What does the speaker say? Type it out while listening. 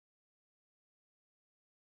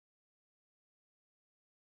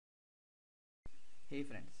Hey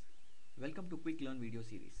friends, welcome to Quick Learn video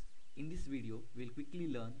series. In this video, we'll quickly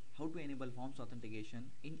learn how to enable Forms Authentication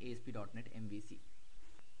in ASP.NET MVC.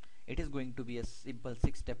 It is going to be a simple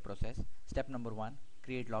 6-step process. Step number 1,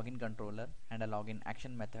 create login controller and a login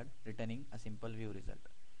action method returning a simple view result.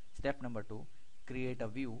 Step number 2, create a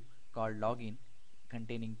view called login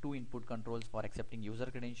containing 2 input controls for accepting user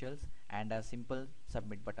credentials and a simple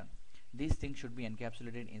submit button. These things should be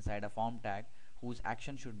encapsulated inside a form tag whose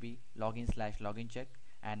action should be login/login check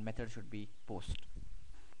and method should be post.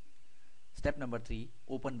 Step number 3,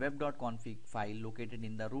 open web.config file located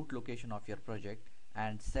in the root location of your project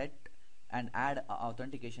and set and add a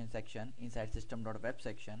authentication section inside system.web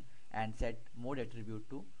section and set mode attribute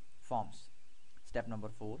to forms. Step number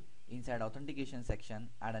 4, inside authentication section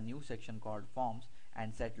add a new section called forms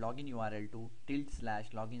and set login URL to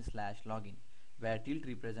 ~login/login, where tilt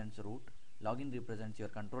represents root, login represents your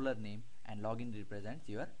controller name and login represents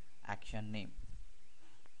your action name.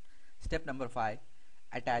 Step number 5,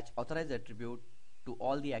 attach authorize attribute to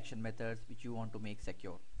all the action methods which you want to make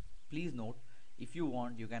secure. Please note, if you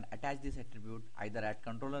want, you can attach this attribute either at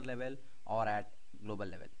controller level or at global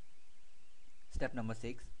level. Step number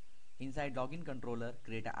 6, inside login controller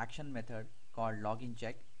create an action method called login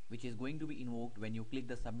check, which is going to be invoked when you click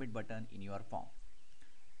the submit button in your form.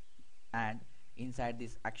 And inside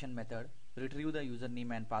this action method, retrieve the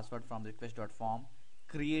username and password from request.form,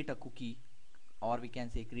 create a cookie, or we can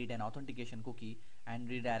say create an authentication cookie and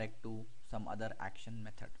redirect to some other action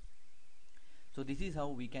method. So this is how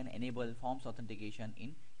we can enable forms authentication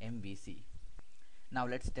in MVC. Now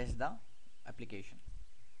let's test the application.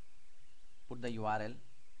 Put the URL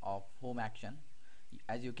of home action.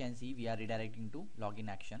 As you can see, we are redirecting to login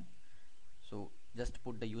action. So just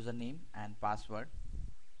put the username and password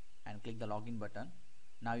and click the login button.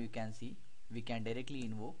 Now you can see we can directly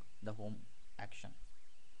invoke the home action.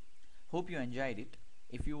 Hope you enjoyed it.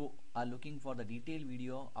 If you are looking for the detailed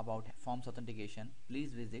video about forms authentication,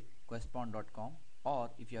 please visit questpond.com,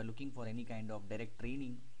 or if you are looking for any kind of direct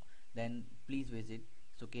training, then please visit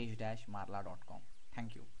sukesh-marla.com.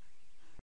 Thank you.